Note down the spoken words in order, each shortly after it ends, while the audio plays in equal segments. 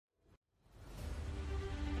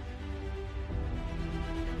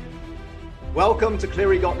Welcome to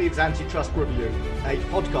Cleary Gottlieb's Antitrust Review, a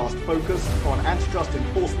podcast focused on antitrust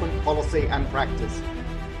enforcement, policy and practice.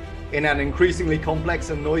 In an increasingly complex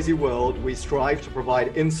and noisy world, we strive to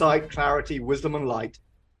provide insight, clarity, wisdom and light.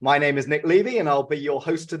 My name is Nick Levy and I'll be your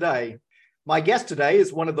host today. My guest today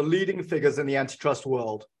is one of the leading figures in the antitrust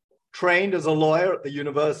world. Trained as a lawyer at the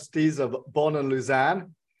universities of Bonn and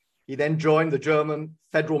Lausanne, he then joined the German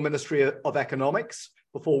Federal Ministry of Economics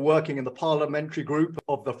before working in the parliamentary group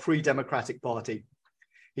of the Free Democratic Party.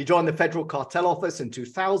 He joined the Federal Cartel Office in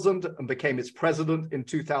 2000 and became its president in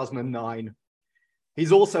 2009.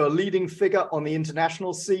 He's also a leading figure on the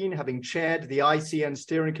international scene, having chaired the ICN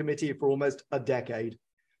steering committee for almost a decade.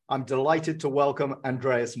 I'm delighted to welcome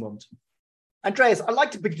Andreas Mundt. Andreas, I'd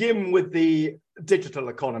like to begin with the digital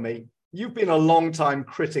economy. You've been a long-time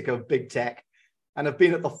critic of big tech and have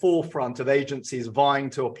been at the forefront of agencies vying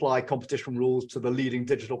to apply competition rules to the leading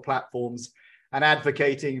digital platforms and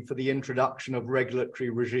advocating for the introduction of regulatory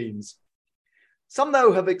regimes. Some,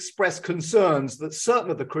 though, have expressed concerns that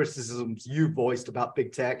certain of the criticisms you've voiced about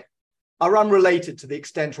big tech are unrelated to the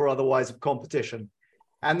extent or otherwise of competition,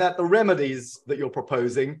 and that the remedies that you're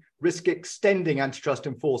proposing risk extending antitrust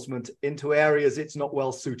enforcement into areas it's not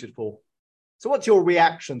well suited for. So what's your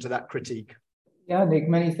reaction to that critique? Yeah, Nick,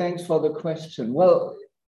 many thanks for the question. Well,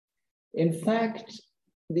 in fact,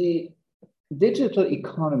 the digital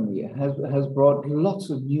economy has brought lots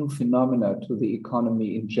of new phenomena to the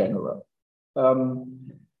economy in general.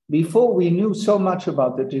 Before we knew so much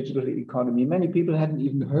about the digital economy, many people hadn't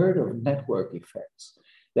even heard of network effects.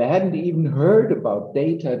 They hadn't even heard about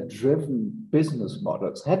data-driven business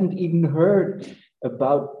models, hadn't even heard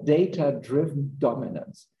about data-driven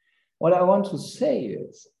dominance. What I want to say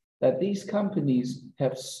is that these companies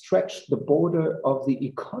have stretched the border of the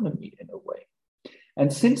economy in a way.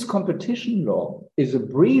 And since competition law is a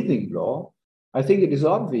breathing law, I think it is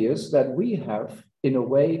obvious that we have, in a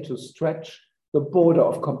way, to stretch the border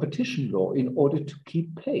of competition law in order to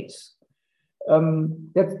keep pace.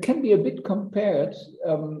 That can be a bit compared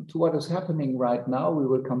to what is happening right now. We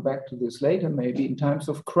will come back to this later, maybe in times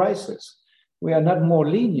of crisis. We are not more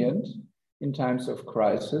lenient in times of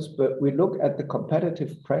crisis, but we look at the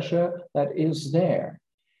competitive pressure that is there.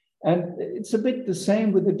 And it's a bit the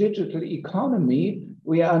same with the digital economy.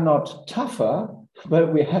 We are not tougher,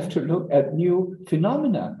 but we have to look at new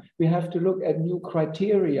phenomena. We have to look at new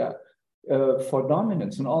criteria for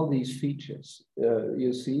dominance and all these features,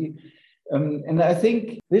 you see. And I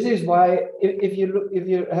think this is why if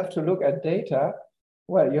you have to look at data,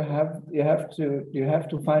 well, you have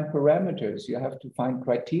to find parameters, you have to find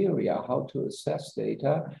criteria how to assess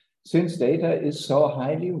data, since data is so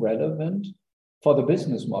highly relevant for the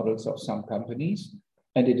business models of some companies,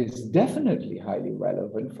 and it is definitely highly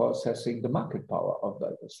relevant for assessing the market power of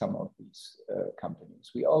some of these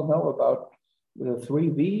companies. We all know about the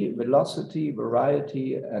 3V, velocity,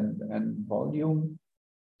 variety, and volume.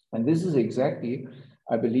 And this is exactly,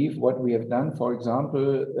 I believe, what we have done, for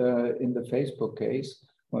example, in the Facebook case,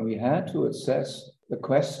 when we had to assess the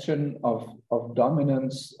question of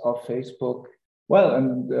dominance of Facebook. Well,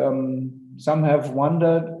 and some have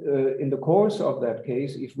wondered in the course of that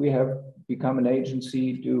case if we have become an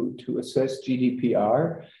agency to assess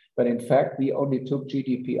GDPR, but in fact, we only took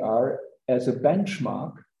GDPR as a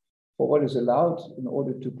benchmark for what is allowed in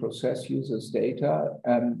order to process users' data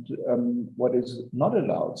and what is not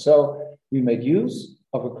allowed. So we made use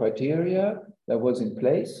of a criteria that was in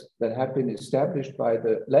place, that had been established by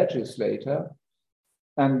the legislator,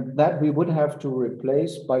 and that we would have to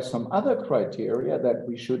replace by some other criteria that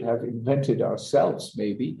we should have invented ourselves,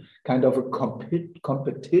 maybe, kind of a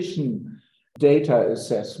competition data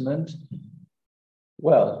assessment.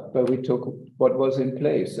 Well, but we took what was in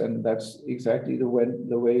place, and that's exactly the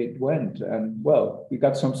way it went. And well, we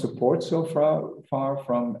got some support so far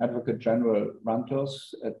from Advocate General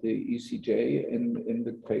Rantos at the ECJ in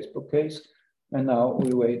the Facebook case. And now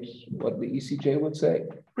we wait what the ECJ would say.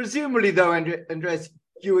 Presumably, though, Andreas,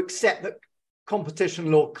 you accept that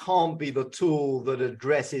competition law can't be the tool that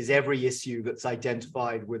addresses every issue that's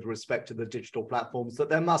identified with respect to the digital platforms, that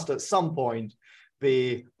there must at some point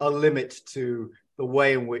be a limit to the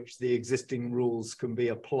way in which the existing rules can be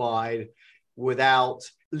applied without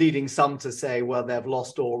leading some to say, well, they've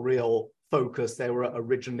lost all real focus. They were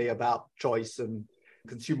originally about choice and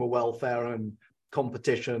consumer welfare and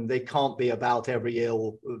competition. They can't be about every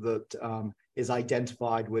ill that is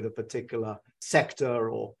identified with a particular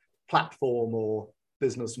sector or platform or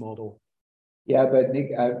business model. Yeah, but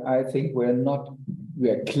Nick, I think we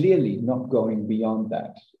are clearly not going beyond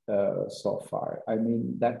that so far. I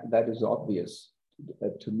mean, that is obvious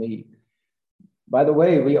to me. By the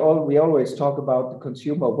way, we always talk about the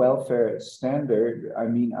consumer welfare standard. I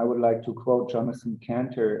mean, I would like to quote Jonathan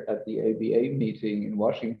Cantor at the ABA meeting in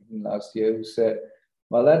Washington last year, who said,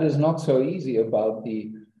 well, that is not so easy about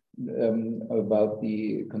the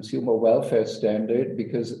consumer welfare standard,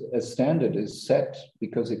 because a standard is set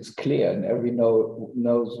because it's clear and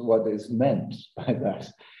knows what is meant by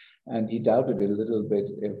that. And he doubted a little bit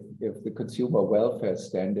if the consumer welfare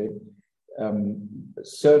standard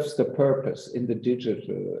serves the purpose in the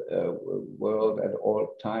digital world at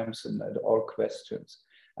all times and at all questions.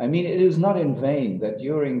 I mean, it is not in vain that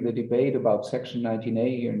during the debate about Section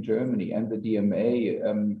 19A here in Germany and the DMA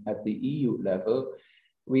at the EU level,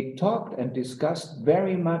 we talked and discussed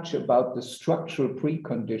very much about the structural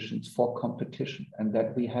preconditions for competition, and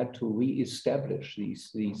that we had to re-establish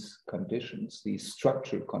these conditions, these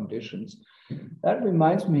structural conditions. That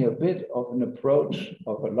reminds me a bit of an approach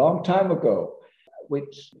of a long time ago,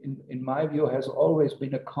 which in my view has always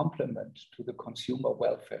been a complement to the consumer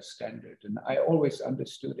welfare standard. And I always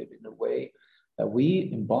understood it in a way that we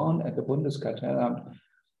in Bonn at the Bundeskartellamt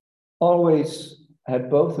always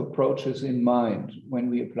had both approaches in mind when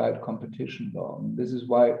we applied competition law. And this is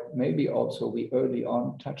why maybe also we early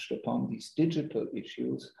on touched upon these digital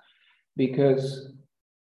issues, because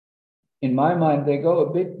in my mind, they go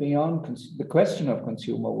a bit beyond the question of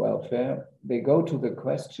consumer welfare. They go to the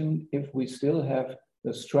question if we still have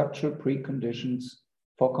the structural preconditions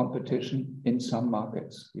for competition in some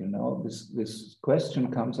markets. You know, this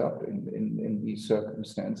question comes up in these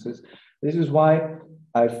circumstances. This is why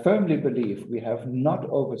I firmly believe we have not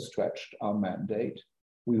overstretched our mandate.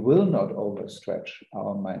 We will not overstretch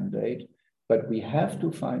our mandate, but we have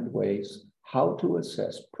to find ways how to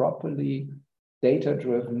assess properly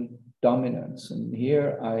data-driven dominance. And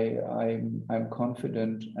here I'm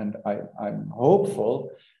confident and I'm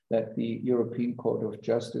hopeful that the European Court of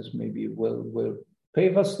Justice maybe will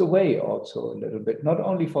pave us the way also a little bit, not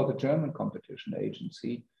only for the German competition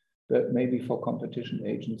agency, but maybe for competition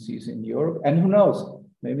agencies in Europe, and who knows,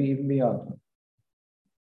 maybe even beyond.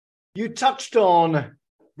 You touched on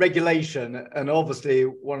regulation, and obviously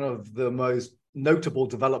one of the most notable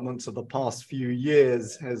developments of the past few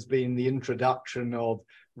years has been the introduction of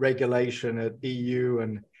regulation at EU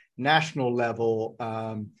and national level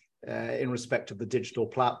in respect of the digital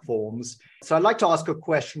platforms. So I'd like to ask a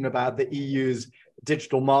question about the EU's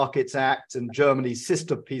Digital Markets Act and Germany's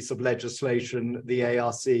sister piece of legislation, the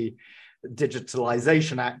ARC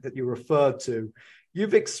Digitalization Act that you referred to.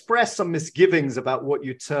 You've expressed some misgivings about what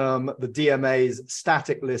you term the DMA's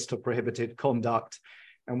static list of prohibited conduct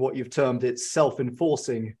and what you've termed its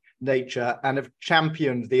self-enforcing nature, and have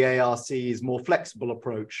championed the ARC's more flexible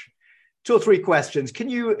approach. 2 or 3 questions. Can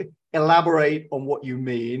you elaborate on what you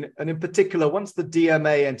mean? And in particular, once the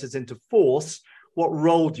DMA enters into force, what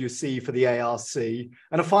role do you see for the ARC? And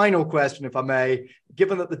a final question, if I may,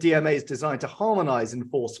 given that the DMA is designed to harmonize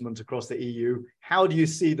enforcement across the EU, how do you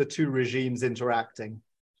see the 2 regimes interacting?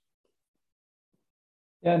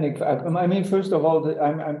 Yeah, Nick, I mean, first of all,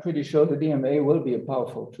 I'm pretty sure the DMA will be a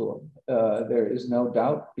powerful tool. There is no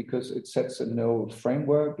doubt, because it sets a no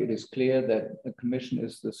framework. It is clear that the Commission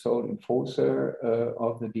is the sole enforcer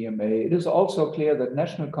of the DMA. It is also clear that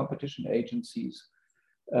national competition agencies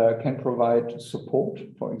can provide support,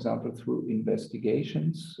 for example, through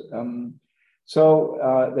investigations. So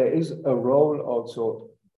there is a role also,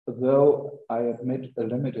 though I admit a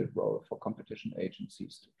limited role for competition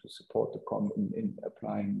agencies to support the in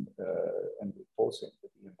applying and enforcing the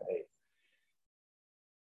DMA.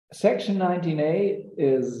 Section 19A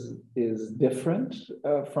is different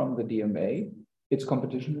from the DMA. It's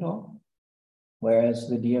competition law, whereas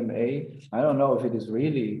the DMA, I don't know if it is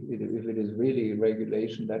really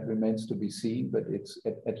regulation. That remains to be seen, but it's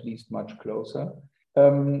at least much closer.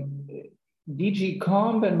 DG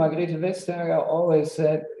Comp and Margrethe Vestager always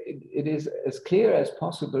said it is as clear as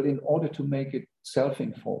possible in order to make it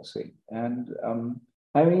self-enforcing. And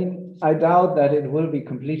I mean, I doubt that it will be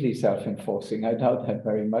completely self-enforcing. I doubt that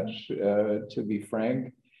very much, to be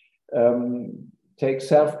frank. Take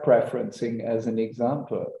self-preferencing as an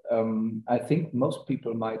example. I think most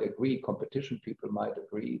people might agree, competition people might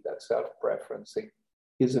agree, that self-preferencing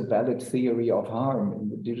is a valid theory of harm in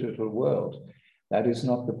the digital world. That is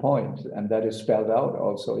not the point, and that is spelled out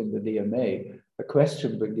also in the DMA. The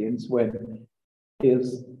question begins when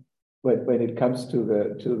it comes to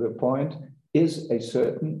the point, is a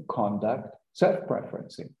certain conduct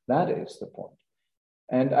self-preferencing? That is the point.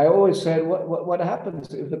 And I always said, what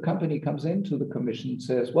happens if the company comes into the Commission and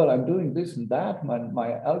says, well, I'm doing this and that,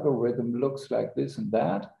 my algorithm looks like this and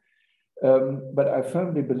that, but I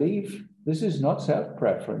firmly believe this is not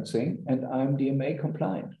self-preferencing and I'm DMA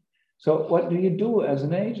compliant. So what do you do as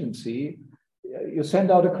an agency? You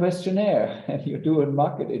send out a questionnaire and you do a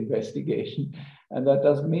market investigation. And that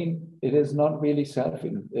doesn't mean it is not really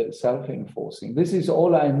self-enforcing. This is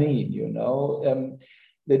all I mean, you know.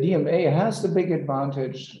 The DMA has the big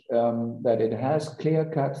advantage that it has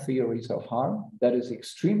clear-cut theories of harm. That is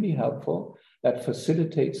extremely helpful. That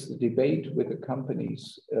facilitates the debate with the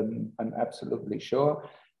companies, I'm absolutely sure.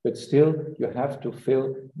 But still, you have to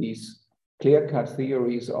fill these clear-cut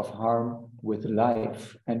theories of harm with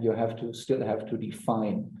life, and you still have to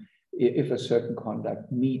define if a certain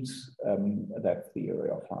conduct meets that theory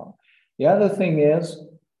of harm. The other thing is,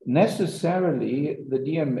 necessarily, the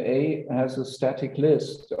DMA has a static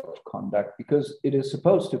list of conduct because it is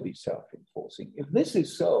supposed to be self-enforcing. If this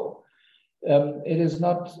is so, it is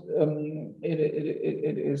not.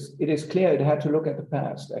 It is clear it had to look at the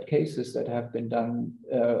past, at cases that have been done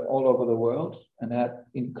all over the world and had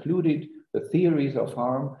included the theories of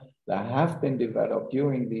harm that have been developed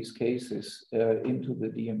during these cases into the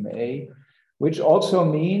DMA, which also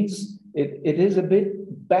means it is a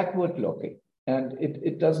bit backward looking. And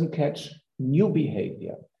it doesn't catch new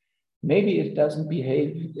behavior. Maybe it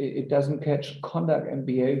doesn't catch conduct and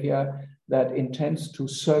behavior that intends to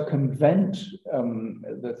circumvent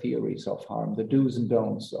the theories of harm, the do's and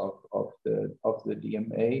don'ts of the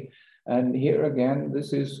DMA. And here again,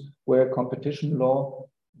 this is where competition law,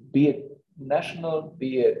 be it national,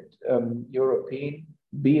 be it European,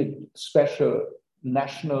 be it special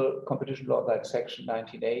national competition law like Section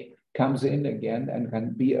 19A, comes in again and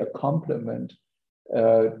can be a complement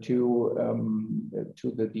to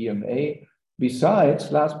the DMA.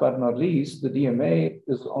 Besides, last but not least, the DMA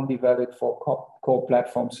is only valid for core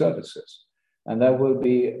platform services. And there will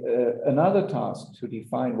be another task to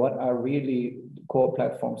define what are really core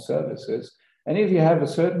platform services. And if you have a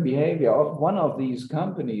certain behavior of one of these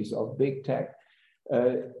companies of big tech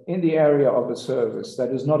in the area of a service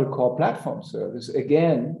that is not a core platform service,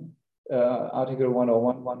 again, Article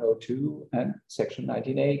 101, 102, and Section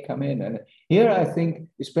 19A come in. And here I think,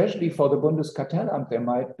 especially for the Bundeskartellamt, there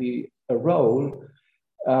might be a role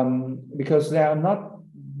because there are not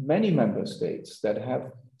many member states that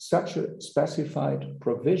have such a specified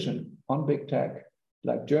provision on big tech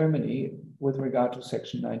like Germany with regard to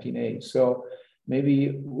Section 19A. So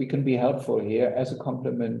maybe we can be helpful here as a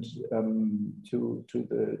complement to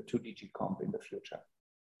DG Comp in the future.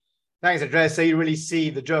 Thanks, Andreas. So you really see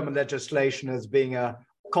the German legislation as being a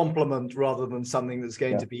complement rather than something that's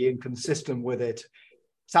going to be inconsistent with it.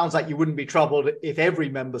 Sounds like you wouldn't be troubled if every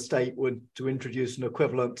member state were to introduce an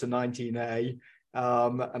equivalent to 19A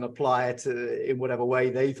and apply it in whatever way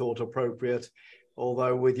they thought appropriate.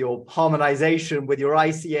 Although with your harmonization, with your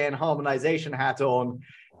ICN harmonization hat on,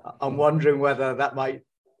 I'm wondering whether that might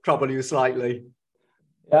trouble you slightly.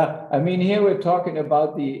 Yeah, I mean, here we're talking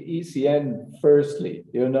about the ECN firstly,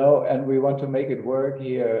 you know, and we want to make it work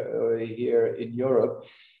here in Europe.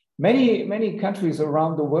 Many countries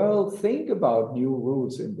around the world think about new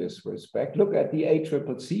rules in this respect. Look at the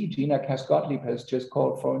ACCC. Gina Gottlieb has just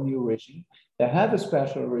called for a new regime. They have a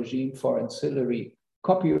special regime for ancillary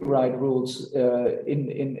copyright rules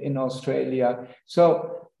in Australia.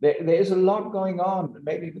 So there is a lot going on.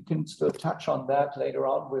 Maybe we can still touch on that later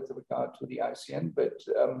on with regard to the ICN, but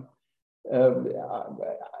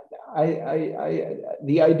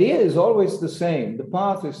the idea is always the same. The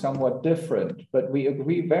path is somewhat different, but we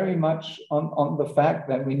agree very much on the fact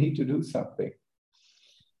that we need to do something.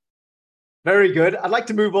 Very good. I'd like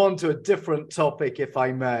to move on to a different topic, if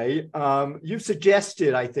I may. You've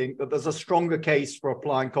suggested, I think, that there's a stronger case for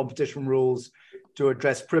applying competition rules to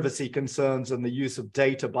address privacy concerns and the use of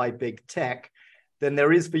data by big tech than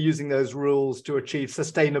there is for using those rules to achieve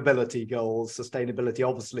sustainability goals, sustainability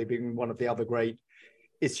obviously being one of the other great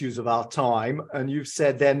issues of our time. And you've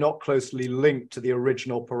said they're not closely linked to the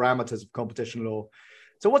original parameters of competition law.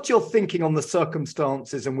 So what's your thinking on the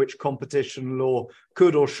circumstances in which competition law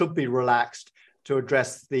could or should be relaxed to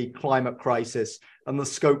address the climate crisis and the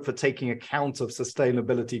scope for taking account of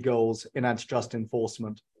sustainability goals in antitrust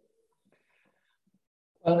enforcement?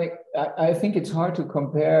 Well, I think it's hard to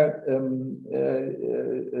compare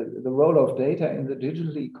the role of data in the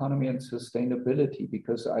digital economy and sustainability,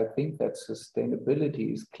 because I think that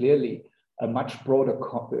sustainability is clearly a much broader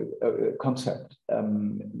concept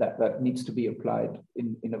that needs to be applied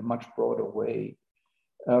in a much broader way.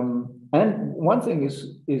 And one thing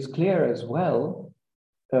is clear as well,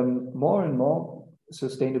 more and more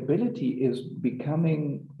sustainability is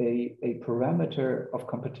becoming a parameter of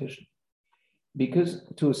competition. Because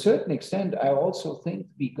to a certain extent, I also think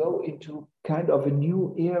we go into kind of a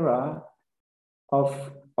new era of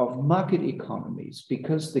of market economies,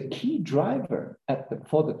 because the key driver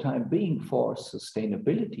for the time being for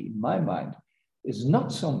sustainability, in my mind, is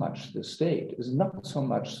not so much the state, is not so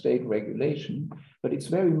much state regulation, but it's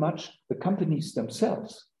very much the companies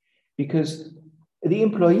themselves, because the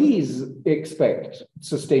employees expect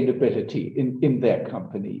sustainability in their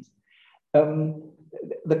companies.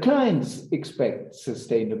 The clients expect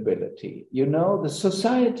sustainability. The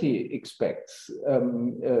society expects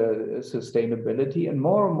sustainability, and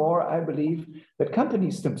more, I believe that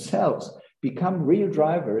companies themselves become real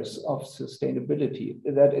drivers of sustainability.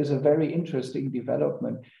 That is a very interesting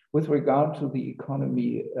development with regard to the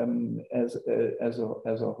economy as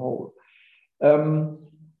a whole.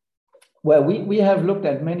 Well, we have looked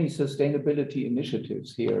at many sustainability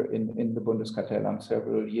initiatives here in the Bundeskartellamt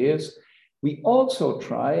several years. We also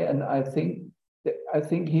try, and I think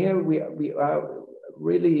here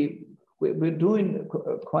we're doing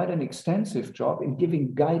quite an extensive job in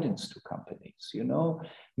giving guidance to companies.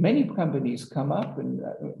 Many companies come up and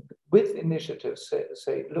with initiatives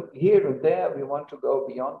say, look, here and there we want to go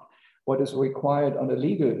beyond what is required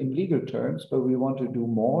in legal terms, but we want to do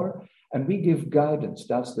more. And we give guidance.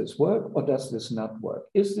 Does this work or does this not work?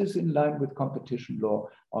 Is this in line with competition law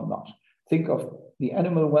or not? Think of the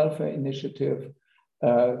Animal Welfare Initiative.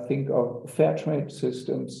 Think of fair trade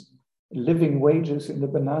systems, living wages in the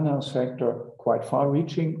banana sector, quite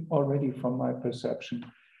far-reaching already from my perception.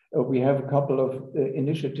 We have a couple of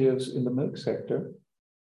initiatives in the milk sector,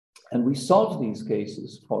 and we solve these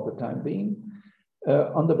cases for the time being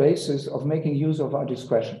on the basis of making use of our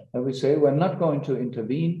discretion. And we say, we're not going to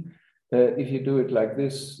intervene if you do it like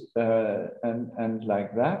this and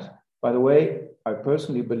like that. By the way, I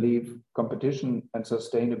personally believe competition and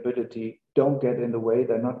sustainability don't get in the way.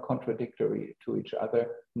 They're not contradictory to each other.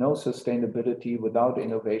 No sustainability without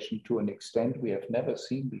innovation to an extent we have never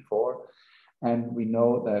seen before. And we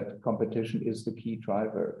know that competition is the key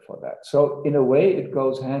driver for that. So in a way, it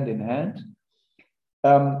goes hand in hand.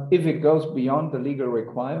 If it goes beyond the legal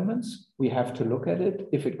requirements, we have to look at it.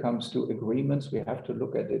 If it comes to agreements, we have to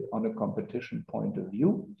look at it on a competition point of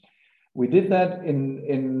view. We did that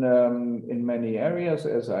in many areas.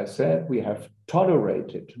 As I said, we have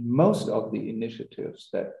tolerated most of the initiatives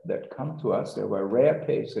that come to us. There were rare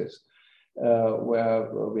cases where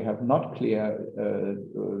we have not cleared the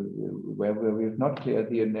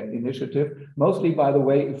initiative. Mostly, by the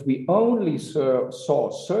way, if we only saw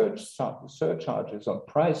surcharges on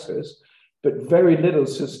prices, but very little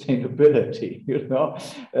sustainability,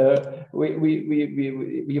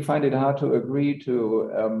 we find it hard to agree to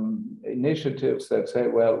initiatives that say,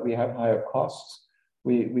 well, we have higher costs,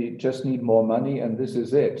 we just need more money, and this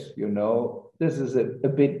is it. This is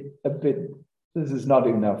this is not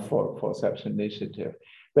enough for such an initiative.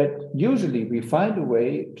 But usually we find a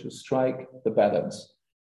way to strike the balance.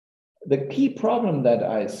 The key problem that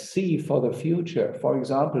I see for the future, for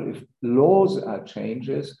example, if laws are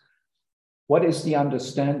changes, what is the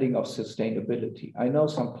understanding of sustainability? I know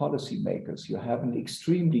some policymakers, you have an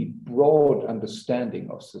extremely broad understanding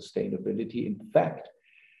of sustainability. In fact,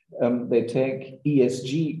 they take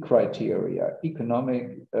ESG criteria,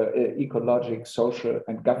 economic, ecologic, social,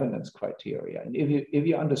 and governance criteria. And if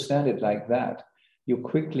you understand it like that, you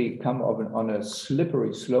quickly come on a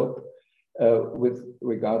slippery slope with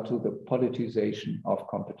regard to the politicization of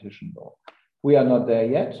competition law. We are not there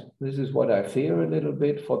yet. This is what I fear a little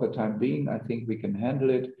bit. For the time being, I think we can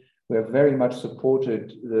handle it. We have very much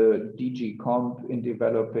supported the DG Comp in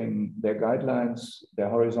developing their guidelines, their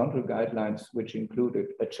horizontal guidelines, which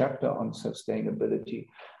included a chapter on sustainability.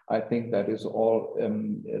 I think that is all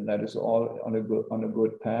on a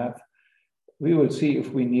good path. We will see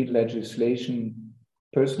if we need legislation.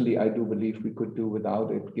 Personally, I do believe we could do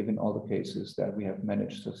without it, given all the cases that we have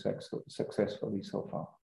managed successfully so far.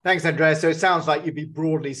 Thanks, Andreas. So it sounds like you'd be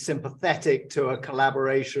broadly sympathetic to a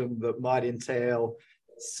collaboration that might entail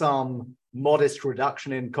some modest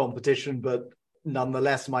reduction in competition, but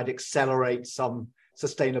nonetheless might accelerate some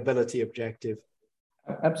sustainability objective.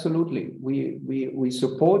 Absolutely. We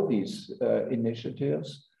support these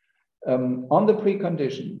initiatives on the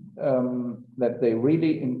precondition that they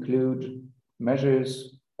really include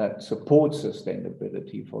measures that support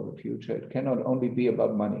sustainability for the future. It cannot only be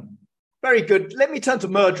about money. Very good. Let me turn to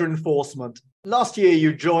merger enforcement. Last year,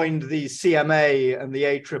 you joined the CMA and the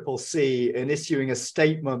ACCC in issuing a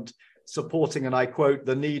statement supporting, and I quote,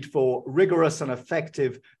 the need for rigorous and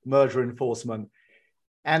effective merger enforcement.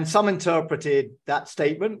 And some interpreted that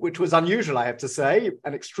statement, which was unusual, I have to say,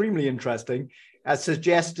 and extremely interesting, as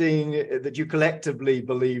suggesting that you collectively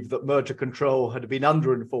believe that merger control had been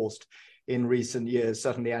under-enforced in recent years.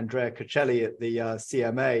 Certainly, Andrea Coccelli at the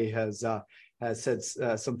CMA has said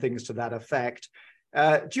some things to that effect.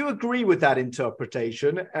 Do you agree with that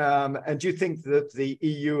interpretation? And do you think that the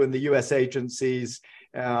EU and the US agencies,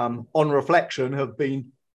 on reflection, have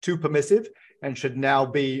been too permissive and should now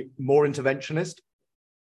be more interventionist?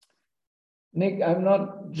 Nick, I'm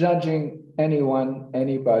not judging anyone,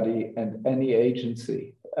 anybody, and any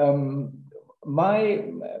agency. My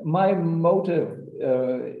motive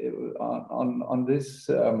on this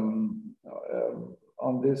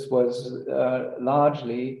was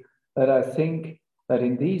largely that I think that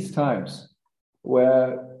in these times,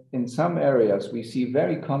 where in some areas we see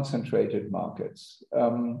very concentrated markets,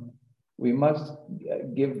 we must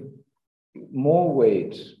give more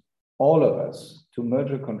weight, all of us, to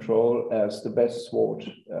merger control as the best sword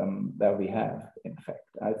that we have. In fact,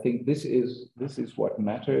 I think this is what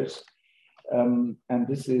matters, and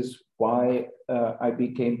this is why I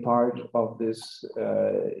became part of this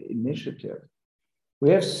initiative. We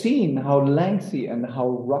have seen how lengthy and how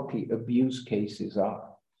rocky abuse cases are.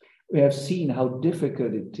 We have seen how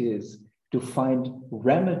difficult it is to find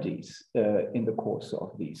remedies in the course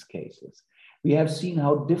of these cases. We have seen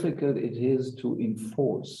how difficult it is to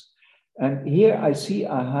enforce. And here I see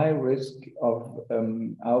a high risk of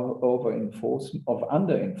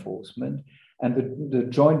under-enforcement. And the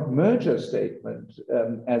joint merger statement,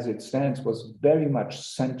 as it stands, was very much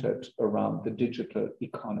centered around the digital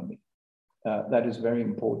economy. That is very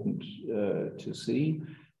important to see.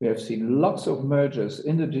 We have seen lots of mergers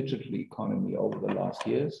in the digital economy over the last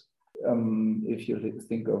years. If you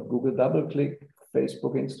think of Google DoubleClick,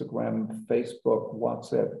 Facebook, Instagram, Facebook,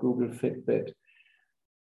 WhatsApp, Google Fitbit,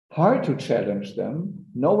 hard to challenge them,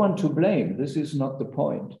 no one to blame. This is not the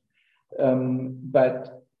point.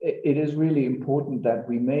 But it is really important that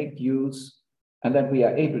we make use and that we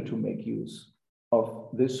are able to make use of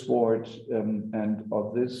this sword and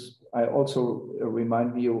of this. I also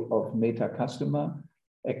remind you of Meta Customer,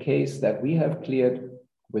 a case that we have cleared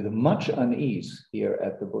with much unease here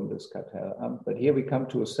at the Bundeskartellamt. But here we come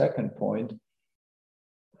to a second point.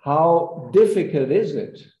 How difficult is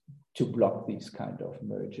it to block these kind of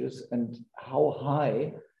mergers, and how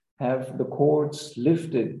high have the courts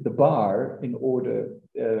lifted the bar in order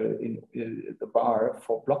the bar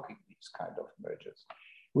for blocking these kind of mergers?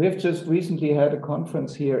 We have just recently had a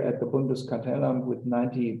conference here at the Bundeskartellamt with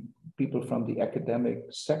 90 people from the academic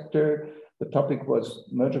sector. The topic was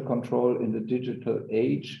merger control in the digital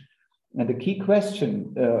age. And the key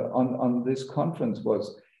question on this conference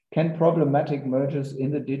was, can problematic mergers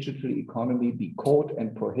in the digital economy be caught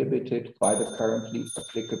and prohibited by the currently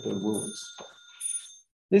applicable rules?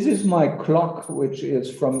 This is my clock, which is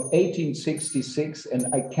from 1866,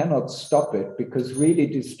 and I cannot stop it because really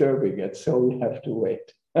disturbing it, so we have to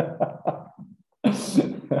wait.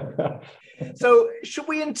 So should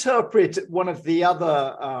we interpret one of the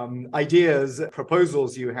other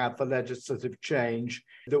proposals you have for legislative change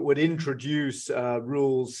that would introduce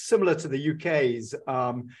rules similar to the UK's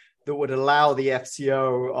that would allow the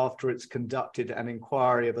FCO, after it's conducted an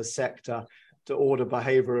inquiry of a sector, to order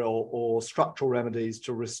behavioral or structural remedies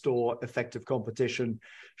to restore effective competition?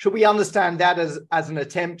 Should we understand that as an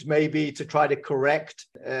attempt maybe to try to correct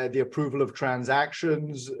the approval of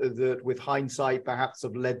transactions that with hindsight perhaps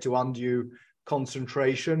have led to undue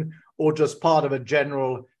concentration, or just part of a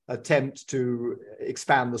general attempt to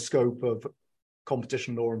expand the scope of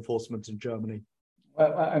competition law enforcement in Germany?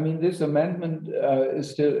 Well, I mean, this amendment is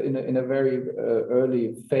still in a very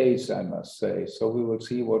early phase, I must say. So we will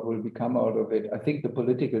see what will become out of it. I think the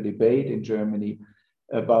political debate in Germany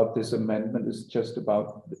about this amendment is just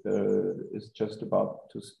about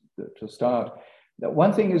to start. Now,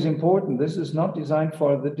 one thing is important: this is not designed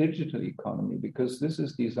for the digital economy, because this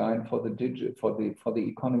is designed for the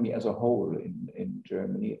economy as a whole in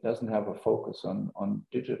Germany. It doesn't have a focus on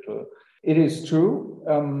digital. It is true.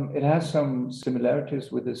 It has some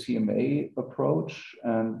similarities with the CMA approach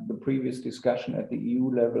and the previous discussion at the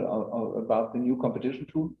EU level about the new competition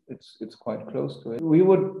tool. It's quite close to it. We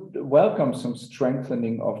would welcome some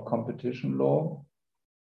strengthening of competition law.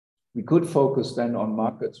 We could focus then on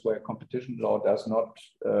markets where competition law does not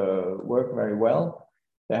work very well.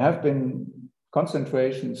 There have been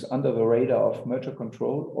concentrations under the radar of merger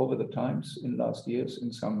control over the times in last years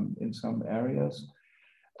in some areas.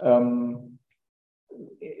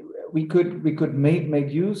 We could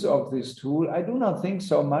make use of this tool. I do not think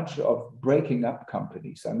so much of breaking up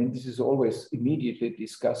companies. I mean, this is always immediately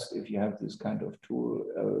discussed if you have this kind of tool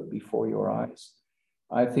before your eyes.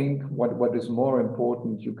 I think what is more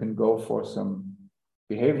important, you can go for some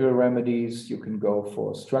behavioral remedies, you can go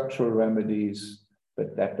for structural remedies,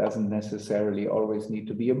 but that doesn't necessarily always need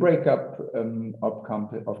to be a breakup of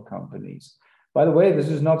companies. By the way, this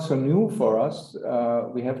is not so new for us.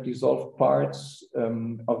 We have dissolved parts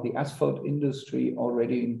of the asphalt industry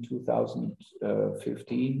already in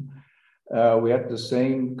 2015. We had the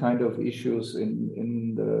same kind of issues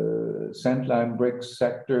in the sand lime bricks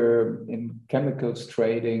sector, in chemicals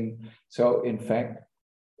trading. So in fact,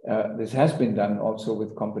 this has been done also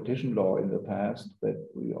with competition law in the past, but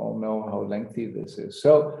we all know how lengthy this is.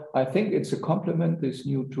 So I think it's a complement, this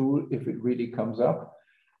new tool, if it really comes up.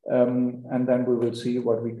 And then we will see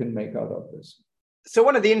what we can make out of this. So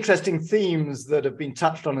one of the interesting themes that have been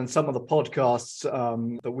touched on in some of the podcasts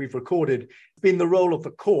that we've recorded has been the role of the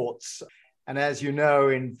courts. And as you know,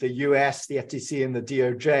 in the US, the FTC and the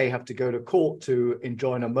DOJ have to go to court to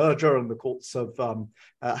enjoin a merger, and the courts have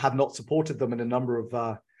not supported them in a number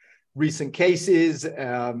of recent cases.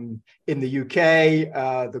 In the UK,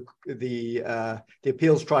 the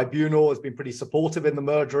appeals tribunal has been pretty supportive in the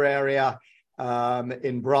merger area.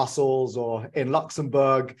 In Brussels or in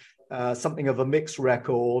Luxembourg, something of a mixed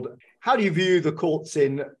record. How do you view the courts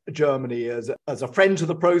in Germany as a friend to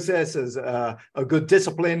the process, as a good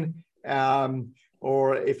discipline?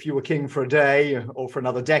 Or if you were king for a day or for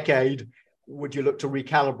another decade, would you look to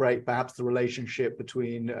recalibrate perhaps the relationship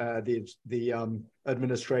between the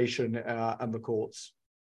administration and the courts?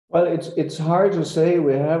 Well, it's hard to say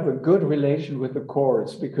we have a good relation with the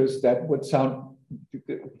courts, because that would sound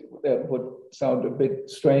a bit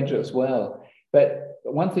strange as well. But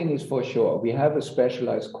one thing is for sure, we have a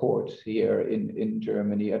specialized court here in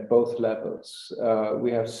Germany at both levels.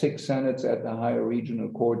 We have 6 senates at the higher regional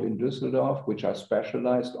court in Düsseldorf, which are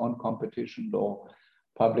specialized on competition law,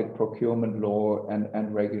 public procurement law,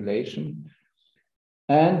 and regulation.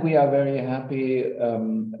 And we are very happy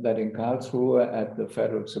that in Karlsruhe at the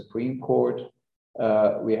Federal Supreme Court,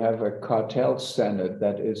 we have a cartel senate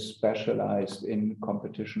that is specialized in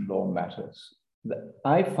competition law matters.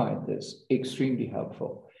 I find this extremely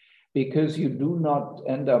helpful, because you do not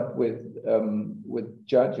end up with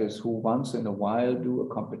judges who once in a while do a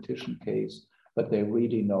competition case, but they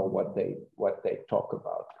really know what they talk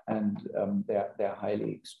about, and they're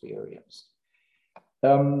highly experienced.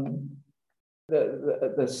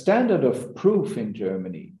 The standard of proof in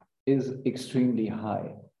Germany is extremely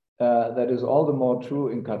high. That is all the more true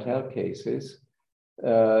in cartel cases,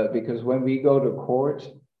 because when we go to court,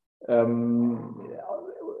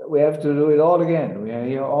 we have to do it all again. We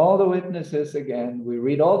hear all the witnesses again. We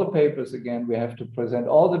read all the papers again. We have to present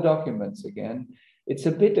all the documents again. It's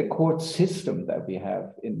a bit a court system that we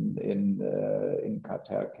have in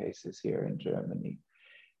cartel cases here in Germany.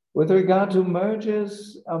 With regard to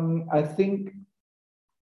mergers, I think,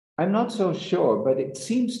 I'm not so sure, but it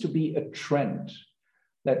seems to be a trend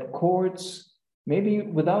that courts, maybe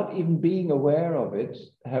without even being aware of it,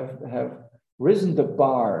 have risen the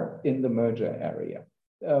bar in the merger area.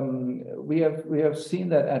 We have seen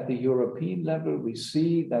that at the European level. We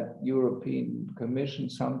see that European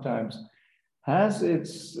Commission sometimes has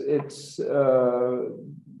its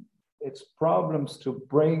problems to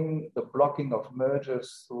bring the blocking of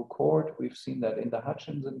mergers through court. We've seen that in the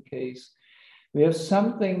Hutchinson case. We have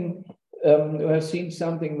seen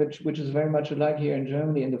something which is very much alike here in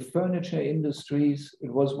Germany. In the furniture industries,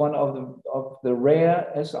 it was one of the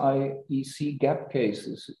rare SIEC gap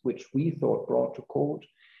cases which we thought brought to court.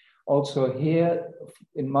 Also here,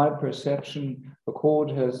 in my perception, the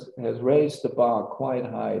court has raised the bar quite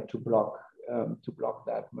high to block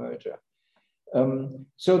that merger.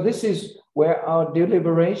 So this is where our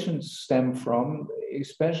deliberations stem from,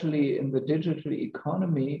 especially in the digital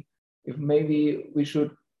economy. If maybe we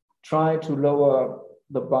should try to lower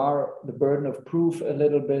the burden of proof a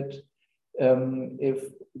little bit.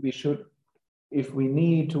 If we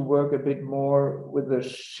need to work a bit more with the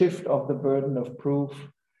shift of the burden of proof.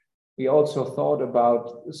 We also thought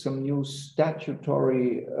about some new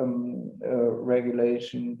statutory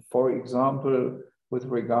regulation, for example, with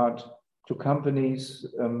regard to companies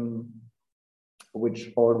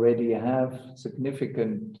which already have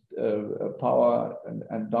significant power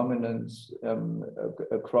and dominance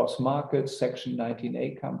across markets, Section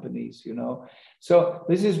 19A companies, you know. So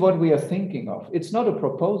this is what we are thinking of. It's not a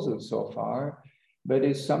proposal so far, but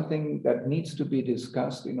it's something that needs to be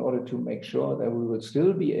discussed in order to make sure that we will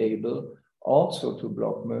still be able also to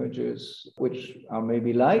block mergers, which are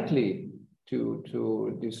maybe likely to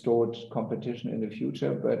distort competition in the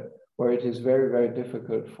future, but where it is very, very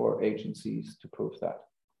difficult for agencies to prove that.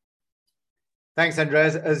 Thanks,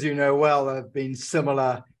 Andreas. As you know well, there have been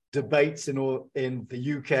similar debates in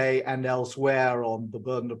the UK and elsewhere on the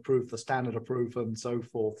burden of proof, the standard of proof, and so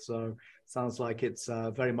forth. So sounds like it's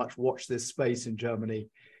very much watch this space in Germany.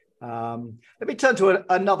 Let me turn to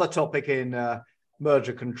another topic in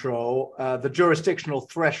merger control, the jurisdictional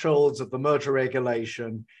thresholds of the merger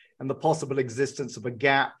regulation, and the possible existence of a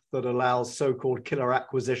gap that allows so-called killer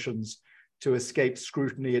acquisitions to escape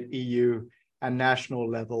scrutiny at EU and national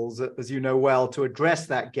levels. As you know well, to address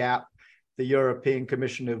that gap, the European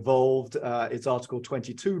Commission evolved its Article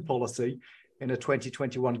 22 policy in a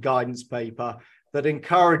 2021 guidance paper that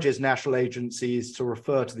encourages national agencies to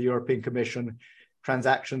refer to the European Commission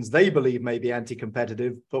transactions they believe may be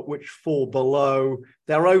anti-competitive, but which fall below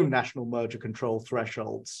their own national merger control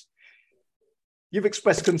thresholds. You've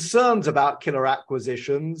expressed concerns about killer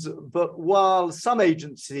acquisitions, but while some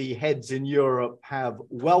agency heads in Europe have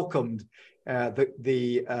welcomed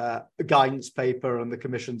the guidance paper and the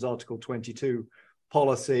Commission's Article 22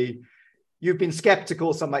 policy, you've been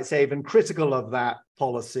skeptical, some might say even critical of that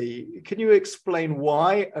policy. Can you explain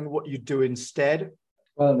why and what you do instead?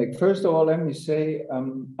 Well, Nick, first of all, let me say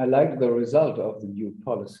I like the result of the new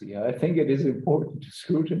policy. I think it is important to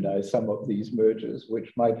scrutinize some of these mergers,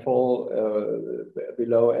 which might fall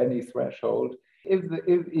below any threshold. If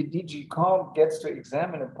DG Comp gets to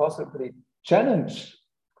examine and possibly challenge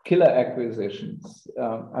killer acquisitions,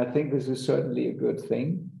 I think this is certainly a good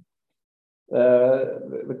thing.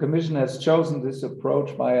 The Commission has chosen this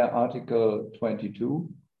approach via Article 22.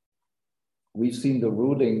 We've seen the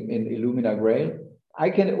ruling in Illumina Grail.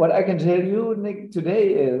 What I can tell you, Nick,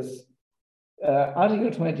 today is Article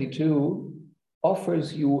 22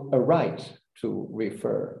 offers you a right to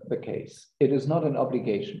refer the case. It is not an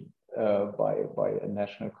obligation by a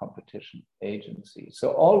national competition agency.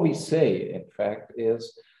 So all we say, in fact,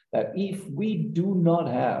 is that if we do not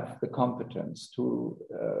have the competence to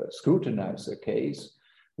scrutinize a case,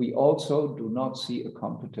 we also do not see a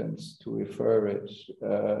competence to refer it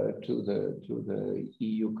to the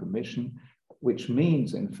EU Commission, which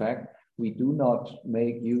means, in fact, we do not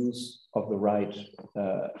make use of the right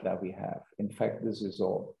that we have. In fact, this is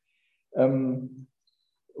all.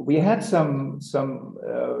 We had some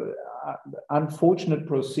unfortunate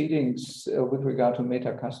proceedings with regard to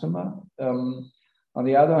Meta Customer. On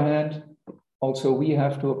the other hand, also we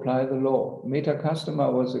have to apply the law. Meta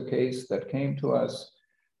Customer was a case that came to us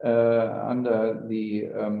under the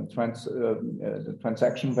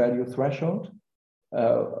transaction value threshold.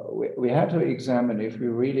 We had to examine if we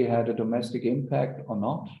really had a domestic impact or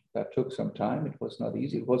not. That took some time. It was not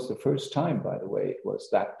easy. It was the first time, by the way, it was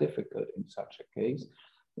that difficult in such a case.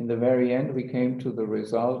 In the very end, we came to the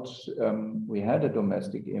result we had a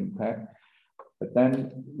domestic impact, but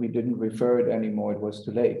then we didn't refer it anymore. It was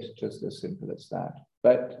too late, just as simple as that.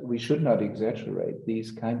 But we should not exaggerate.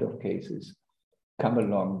 These kind of cases come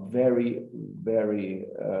along very, very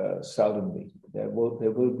seldomly. They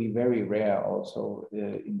will be very rare also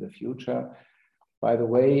in the future. By the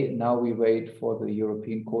way, now we wait for the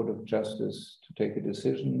European Court of Justice to take a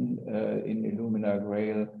decision in Illumina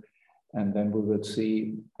Grail, and then we will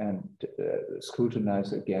see and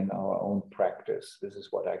scrutinize again our own practice. This is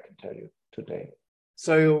what I can tell you today.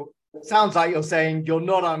 So it sounds like you're saying you're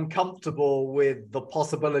not uncomfortable with the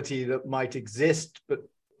possibility that might exist,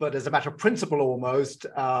 but as a matter of principle almost,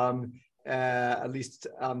 at least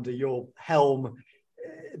under your helm,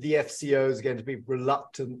 the FCO is going to be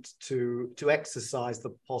reluctant to exercise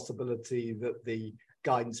the possibility that the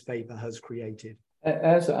guidance paper has created.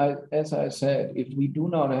 As I said, if we do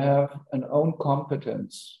not have an own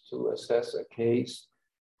competence to assess a case,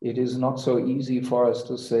 it is not so easy for us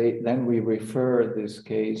to say, then we refer this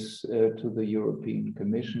case to the European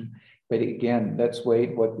Commission. But again, let's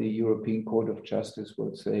wait what the European Court of Justice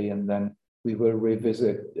will say, and then we will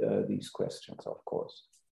revisit these questions, of course.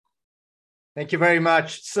 Thank you very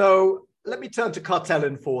much. So let me turn to cartel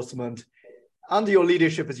enforcement. Under your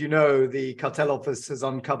leadership, as you know, the Cartel Office has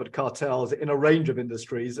uncovered cartels in a range of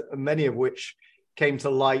industries, many of which came to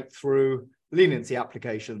light through leniency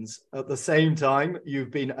applications. At the same time,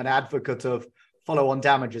 you've been an advocate of follow-on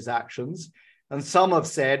damages actions, and some have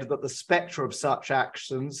said that the spectre of such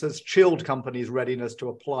actions has chilled companies' readiness to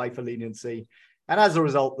apply for leniency, and as a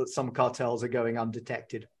result, that some cartels are going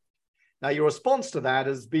undetected. Now, your response to that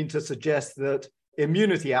has been to suggest that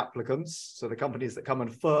immunity applicants, so the companies that come in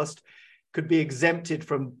first, could be exempted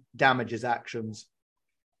from damages actions.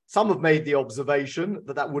 Some have made the observation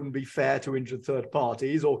that that wouldn't be fair to injured third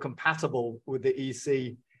parties or compatible with the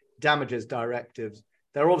EC damages directives.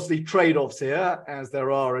 There are obviously trade-offs here, as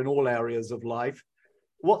there are in all areas of life.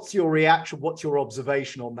 What's your reaction? What's your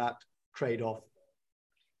observation on that trade-off?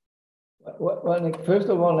 Well, Nick, first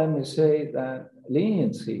of all, let me say that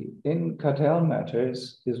leniency in cartel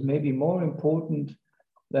matters is maybe more important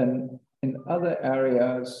than in other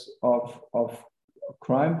areas of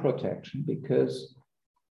crime protection, because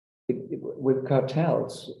with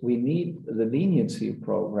cartels, we need the leniency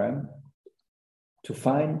program to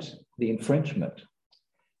find the infringement.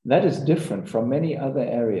 That is different from many other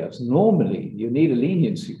areas. Normally, you need a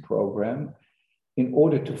leniency program in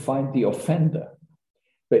order to find the offender,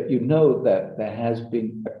 but you know that there has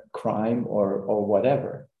been a crime or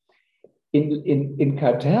whatever. In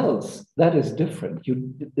cartels, that is different.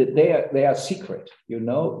 They are secret,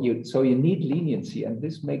 so you need leniency, and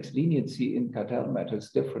this makes leniency in cartel matters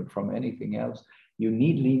different from anything else. You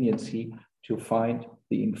need leniency to find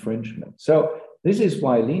the infringement. So this is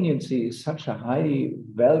why leniency is such a highly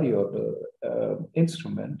valuable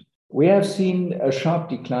instrument. We have seen a sharp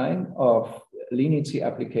decline of leniency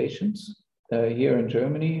applications here in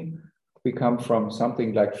Germany. We come from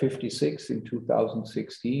something like 56 in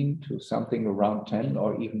 2016 to something around 10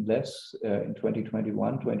 or even less in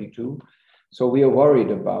 2021, 22. So we are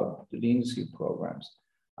worried about the leniency programs.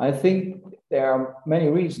 I think there are many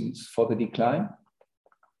reasons for the decline.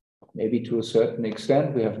 Maybe to a certain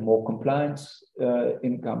extent, we have more compliance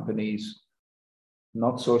in companies.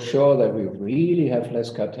 Not so sure that we really have less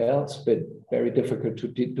cartels, but very difficult to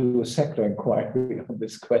do a sector inquiry on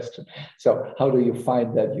this question. So how do you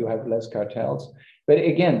find that you have less cartels? But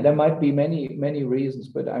again, there might be many reasons,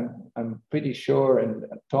 but I'm pretty sure, and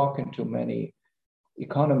talking to many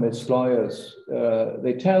economists, lawyers,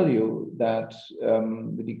 they tell you that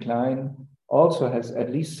the decline also has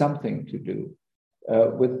at least something to do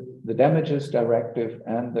with the damages directive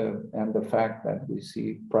and the fact that we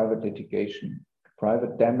see private litigation,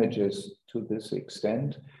 private damages to this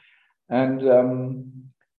extent. And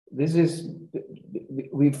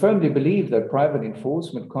we firmly believe that private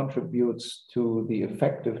enforcement contributes to the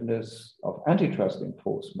effectiveness of antitrust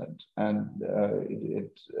enforcement, and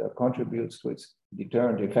it contributes to its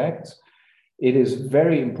deterrent effects. It is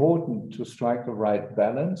very important to strike the right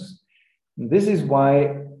balance. This is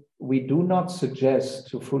why we do not suggest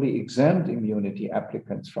to fully exempt immunity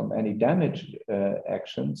applicants from any damage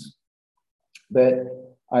actions, but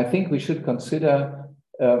I think we should consider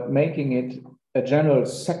making it a general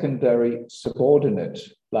secondary subordinate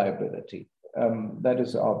liability. That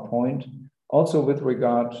is our point, also with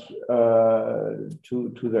regard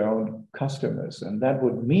to their own customers. And that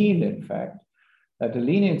would mean, in fact, that the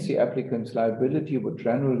leniency applicant's liability would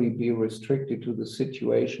generally be restricted to the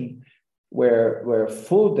situation where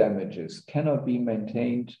full damages cannot be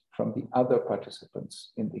maintained from the other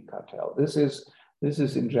participants in the cartel. This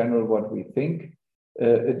is in general what we think.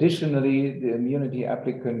 Additionally, the immunity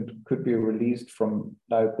applicant could be released from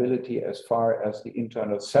liability as far as the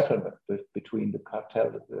internal settlement between the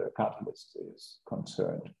cartelists is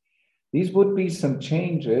concerned. These would be some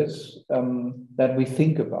changes that we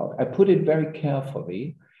think about. I put it very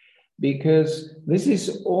carefully because this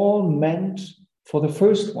is all meant for the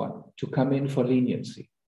first one to come in for leniency.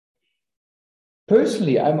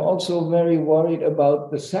 Personally, I'm also very worried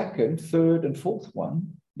about the second, third, and fourth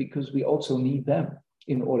one, because we also need them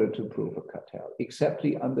in order to prove a cartel, except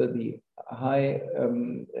under the high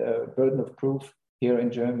burden of proof here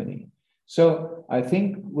in Germany. So I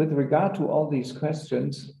think with regard to all these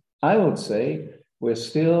questions, I would say we're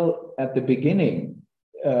still at the beginning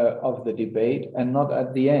of the debate and not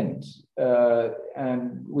at the end.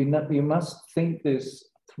 And we must think this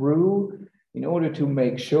through in order to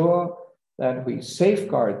make sure that we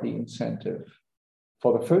safeguard the incentive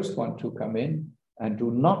for the first one to come in, and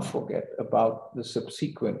do not forget about the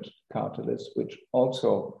subsequent cartelists, which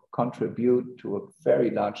also contribute to a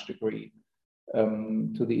very large degree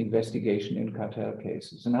to the investigation in cartel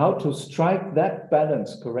cases, and how to strike that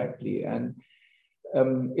balance correctly. And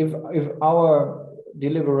if our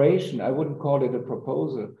deliberation, I wouldn't call it a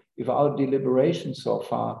proposal, if our deliberation so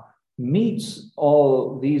far meets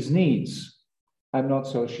all these needs, I'm not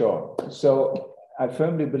so sure. So I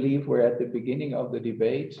firmly believe we're at the beginning of the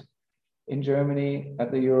debate in Germany,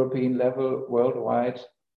 at the European level, worldwide,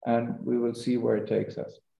 and we will see where it takes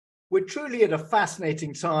us. We're truly at a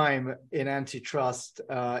fascinating time in antitrust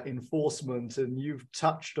enforcement, and we've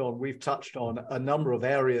touched on a number of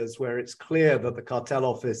areas where it's clear that the Cartel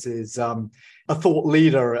Office is a thought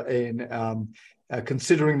leader in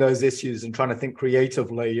considering those issues and trying to think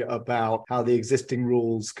creatively about how the existing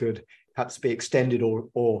rules could perhaps be extended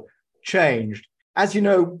or changed. As you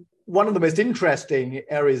know, one of the most interesting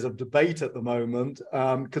areas of debate at the moment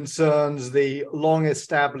concerns the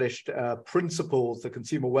long-established principles, the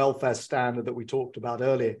consumer welfare standard that we talked about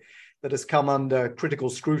earlier, that has come under critical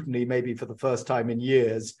scrutiny maybe for the first time in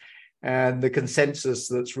years, and the consensus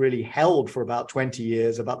that's really held for about 20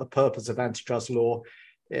 years about the purpose of antitrust law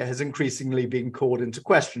has increasingly been called into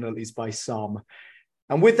question, at least by some.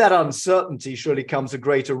 And with that uncertainty surely comes a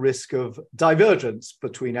greater risk of divergence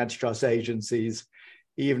between antitrust agencies,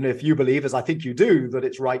 even if you believe, as I think you do, that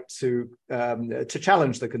it's right to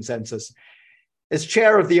challenge the consensus. As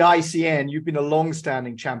chair of the ICN, you've been a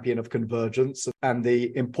long-standing champion of convergence and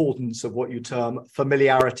the importance of what you term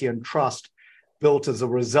familiarity and trust built as a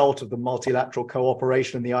result of the multilateral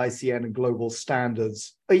cooperation in the ICN and global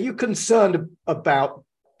standards. Are you concerned about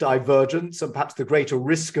divergence and perhaps the greater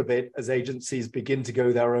risk of it as agencies begin to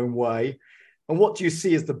go their own way? And what do you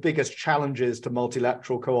see as the biggest challenges to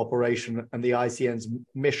multilateral cooperation and the ICN's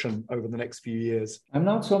mission over the next few years? I'm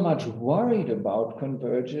not so much worried about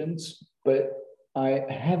convergence, but I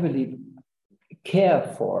heavily care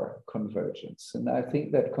for convergence. And I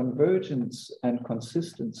think that convergence and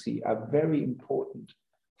consistency are very important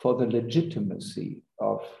for the legitimacy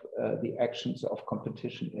of the actions of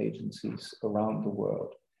competition agencies around the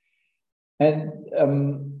world.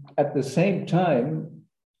 And at the same time,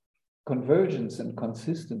 convergence and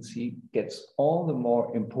consistency gets all the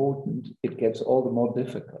more important, it gets all the more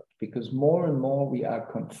difficult, because more and more we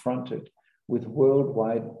are confronted with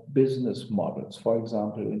worldwide business models, for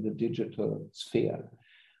example, in the digital sphere,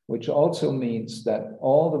 which also means that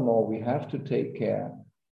all the more we have to take care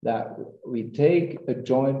that we take a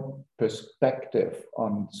joint perspective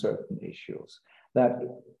on certain issues, that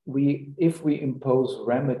if we impose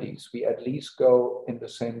remedies, we at least go in the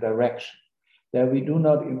same direction, that we do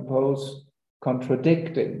not impose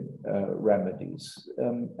contradicting remedies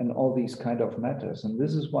and all these kind of matters. And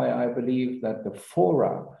this is why I believe that the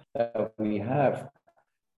fora that we have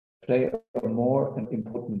play a more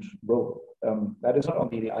important role. That is not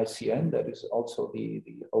only the ICN, that is also the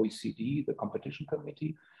OECD, the Competition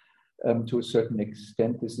Committee. To a certain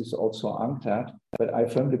extent, this is also UNCTAD. But I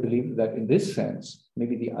firmly believe that in this sense,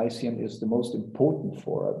 maybe the ICN is the most important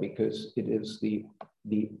fora because it is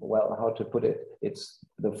well, how to put it, it's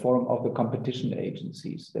the forum of the competition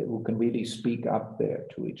agencies who can really speak up there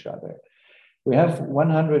to each other. We have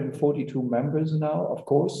 142 members now, of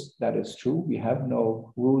course, that is true. We have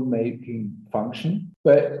no rule-making function,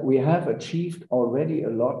 but we have achieved already a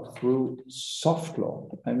lot through soft law.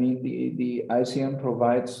 I mean, the ICN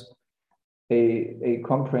provides a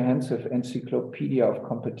comprehensive encyclopedia of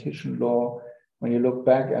competition law. When you look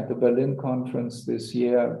back at the Berlin conference this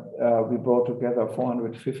year, we brought together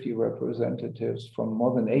 450 representatives from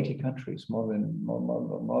more than 80 countries, more than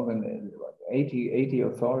 80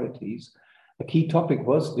 authorities. A key topic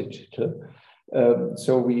was digital.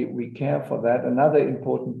 So we care for that. Another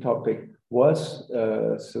important topic was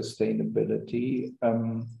sustainability.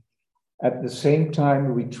 At the same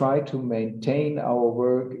time, we try to maintain our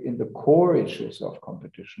work in the core issues of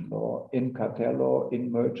competition law, in cartel law,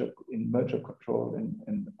 in merger control,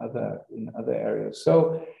 in other areas.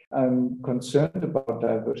 So I'm concerned about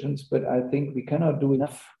divergence, but I think we cannot do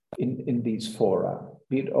enough in these fora,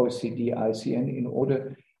 be it OECD, ICN, in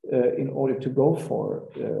order to go for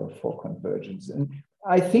convergence. And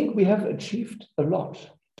I think we have achieved a lot.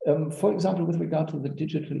 For example, with regard to the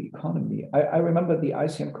digital economy, I remember the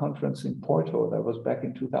ICN conference in Porto, that was back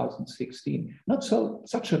in 2016, not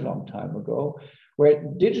such a long time ago, where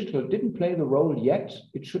digital didn't play the role yet,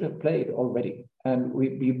 it should have played already. And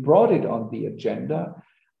we brought it on the agenda.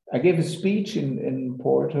 I gave a speech in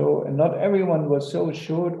Porto, and not everyone was so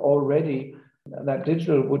assured already that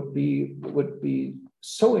digital would be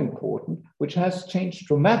so important, which has changed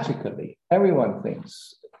dramatically. Everyone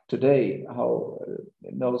thinks today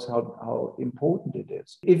knows how important it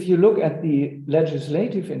is. If you look at the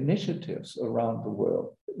legislative initiatives around the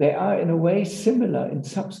world, they are in a way similar in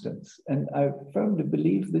substance. And I firmly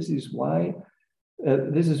believe this is why,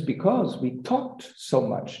 this is because we talked so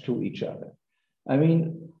much to each other. I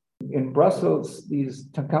mean, in Brussels, these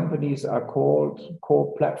companies are called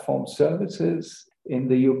core platform services. In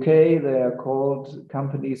the UK, they are called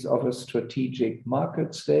companies of a strategic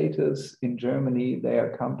market status. In Germany, they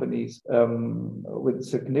are companies with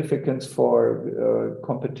significance for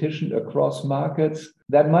competition across markets.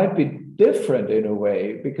 That might be different in a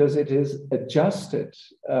way because it is adjusted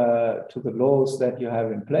to the laws that you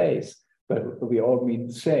have in place, but we all mean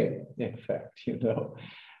the same, in fact, you know.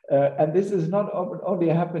 And this is not only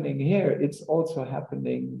happening here, it's also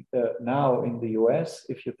happening now in the US.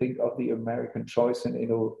 If you think of the American Choice and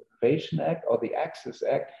Innovation Act or the Access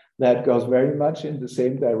Act, that goes very much in the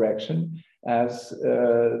same direction as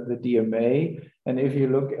the DMA. And if you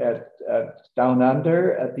look at down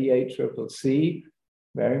under at the ACCC,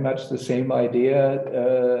 very much the same idea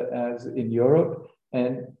as in Europe.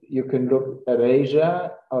 And you can look at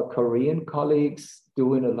Asia, our Korean colleagues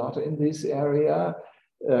doing a lot in this area.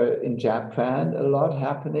 In Japan, a lot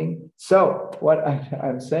happening. So what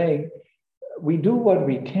I'm saying, we do what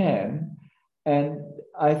we can. And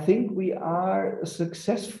I think we are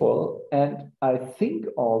successful. And I think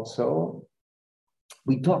also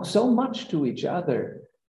we talk so much to each other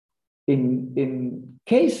in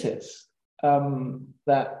cases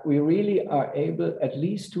that we really are able at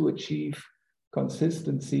least to achieve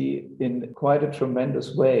consistency in quite a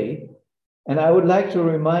tremendous way. And I would like to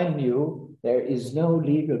remind you, there is no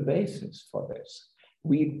legal basis for this.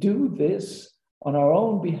 We do this on our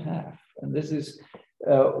own behalf. And this is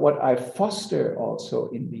what I foster also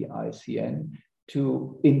in the ICN,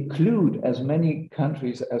 to include as many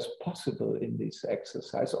countries as possible in this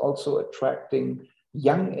exercise, also attracting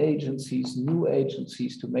young agencies, new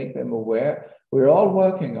agencies, to make them aware. We're all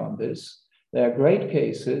working on this. There are great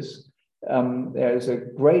cases. There's a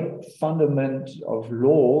great fundament of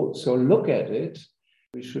law, so look at it.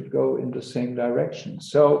 We should go in the same direction.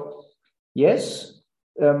 So yes,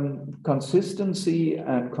 consistency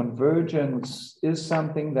and convergence is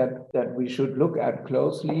something that we should look at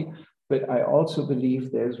closely, but I also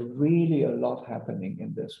believe there's really a lot happening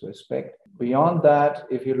in this respect. Beyond that,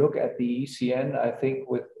 if you look at the ECN, I think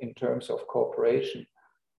in terms of cooperation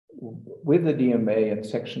with the DMA and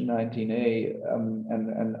Section 19A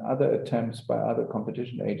and other attempts by other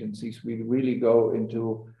competition agencies, we really go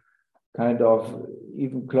into kind of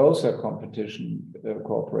even closer competition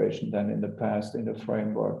cooperation than in the past in the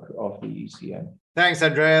framework of the ECN. Thanks,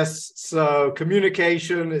 Andreas. So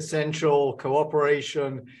communication, essential,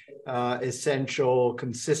 cooperation, essential,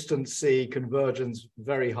 consistency, convergence,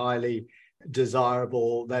 very highly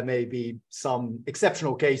desirable. There may be some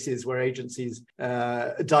exceptional cases where agencies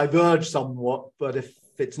diverge somewhat, but if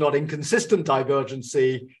it's not inconsistent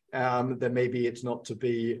divergency, then maybe it's not to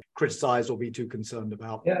be criticized or be too concerned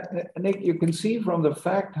about. Yeah, Nick, you can see from the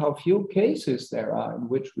fact how few cases there are in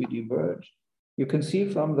which we diverge. You can see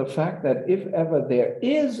from the fact that if ever there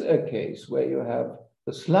is a case where you have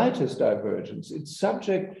the slightest divergence, it's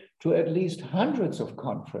subject to at least hundreds of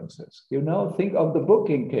conferences. You know, think of the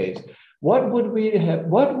booking case. What would we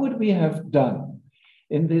have done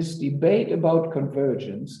in this debate about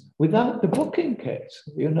convergence without the booking case?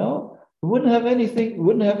 You know, we wouldn't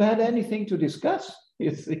have had anything to discuss,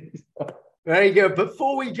 you see. Very good.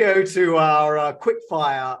 Before we go to our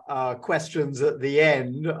quickfire questions at the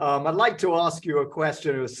end, I'd like to ask you a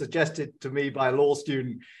question that was suggested to me by a law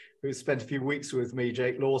student who spent a few weeks with me,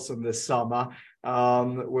 Jake Lawson, this summer,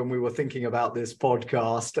 when we were thinking about this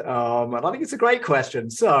podcast. And I think it's a great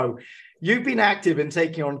question. So you've been active in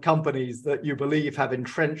taking on companies that you believe have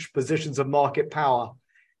entrenched positions of market power.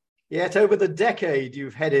 Yet over the decade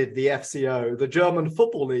you've headed the FCO, the German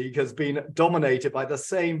Football League has been dominated by the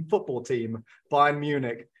same football team, Bayern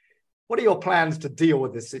Munich. What are your plans to deal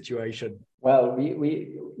with this situation? Well,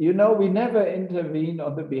 we never intervene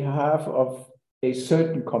on the behalf of a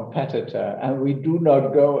certain competitor, and we do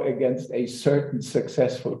not go against a certain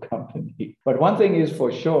successful company. But one thing is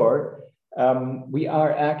for sure, we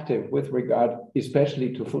are active with regard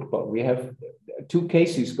especially to football. We have two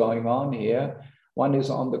cases going on here. One is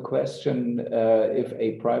on the question if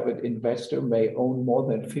a private investor may own more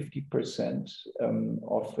than 50%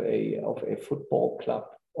 of a football club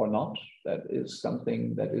or not. That is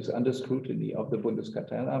something that is under scrutiny of the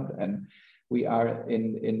Bundeskartellamt, and we are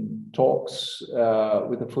in talks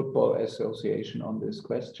with the Football Association on this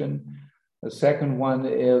question. The second one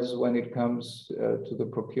is when it comes to the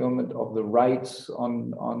procurement of the rights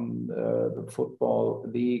on the Football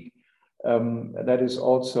League. That is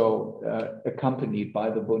also accompanied by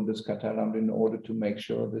the Bundeskartellamt in order to make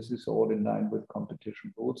sure this is all in line with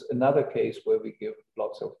competition rules. Another case where we give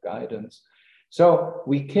lots of guidance. So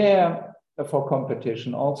we care for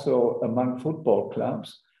competition also among football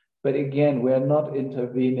clubs. But again, we are not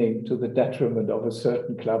intervening to the detriment of a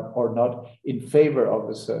certain club or not in favor of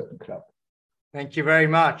a certain club. Thank you very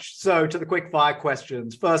much. So to the quick fire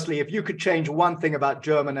questions. Firstly, if you could change one thing about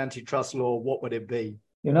German antitrust law, what would it be?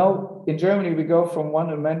 You know, in Germany, we go from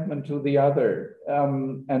one amendment to the other,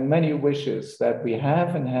 and many wishes that we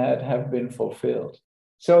have and had have been fulfilled.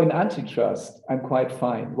 So in antitrust, I'm quite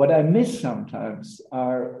fine. What I miss sometimes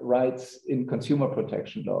are rights in consumer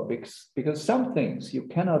protection law, because some things you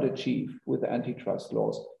cannot achieve with antitrust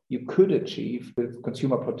laws, you could achieve with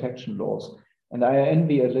consumer protection laws. And I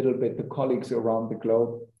envy a little bit the colleagues around the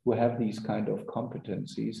globe who have these kind of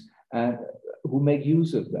competencies and who make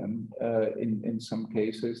use of them in some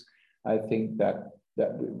cases. I think that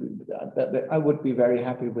I would be very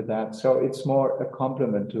happy with that. So it's more a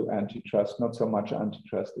complement to antitrust, not so much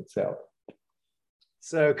antitrust itself.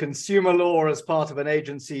 So consumer law as part of an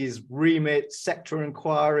agency's remit, sector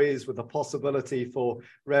inquiries with a possibility for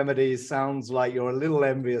remedies. Sounds like you're a little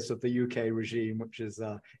envious of the UK regime, which is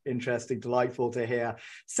interesting, delightful to hear.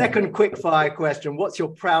 Second quick fire question. What's your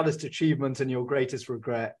proudest achievement and your greatest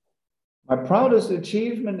regret? My proudest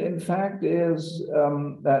achievement, in fact, is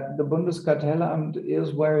that the Bundeskartellamt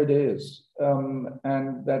is where it is,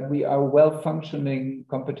 and that we are a well-functioning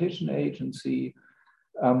competition agency,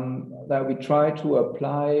 that we try to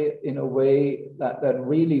apply in a way that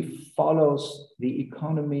really follows the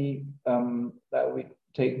economy, that we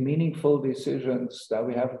take meaningful decisions, that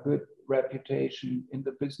we have a good reputation in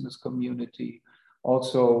the business community,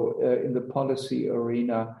 also in the policy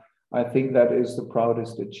arena. I think that is the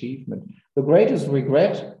proudest achievement. The greatest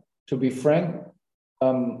regret, to be frank,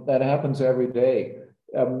 that happens every day.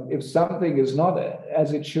 If something is not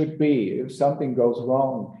as it should be, if something goes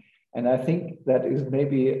wrong, and I think that is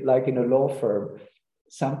maybe like in a law firm,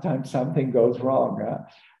 sometimes something goes wrong.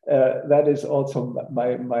 That is also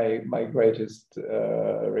my greatest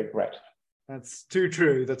regret. That's too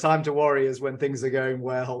true. The time to worry is when things are going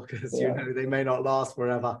well, because you know they may not last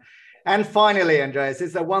forever. And finally, Andreas,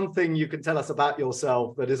 is there one thing you can tell us about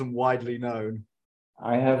yourself that isn't widely known?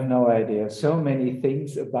 I have no idea. So many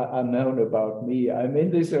things are known about me. I'm in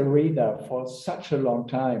this arena for such a long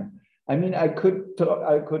time. I mean, I could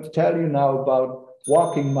tell you now about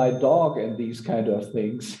walking my dog and these kind of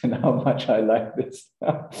things and how much I like this.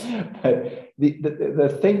 But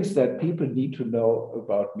the things that people need to know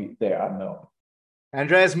about me, they are known.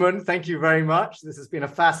 Andreas Mundt, thank you very much. This has been a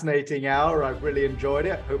fascinating hour. I've really enjoyed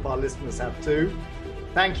it. Hope our listeners have too.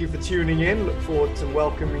 Thank you for tuning in. Look forward to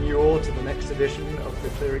welcoming you all to the next edition of the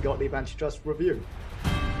Cleary Gottlieb Antitrust Review.